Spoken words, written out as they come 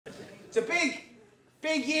It's a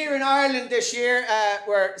big year in Ireland this year.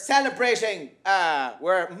 We're celebrating,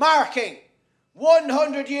 we're marking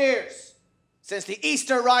 100 years since the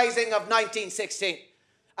Easter Rising of 1916.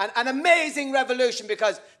 An amazing revolution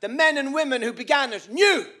because the men and women who began it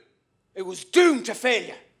knew it was doomed to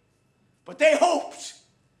failure. But they hoped.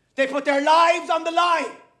 They put their lives on the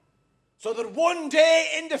line so that one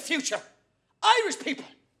day in the future, Irish people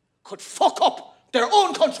could fuck up their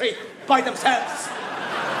own country by themselves.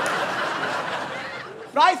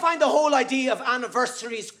 But I find the whole idea of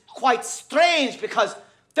anniversaries quite strange because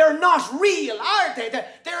they're not real, are they?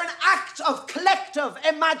 They're an act of collective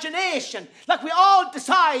imagination. Like we all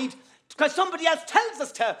decide, because somebody else tells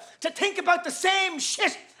us to think about the same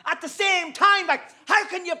shit at the same time. Like, how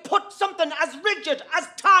can you put something as rigid as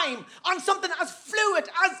time on something as fluid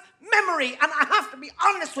as memory? And I have to be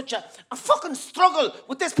honest with you, I fucking struggle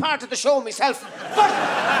with this part of the show myself. But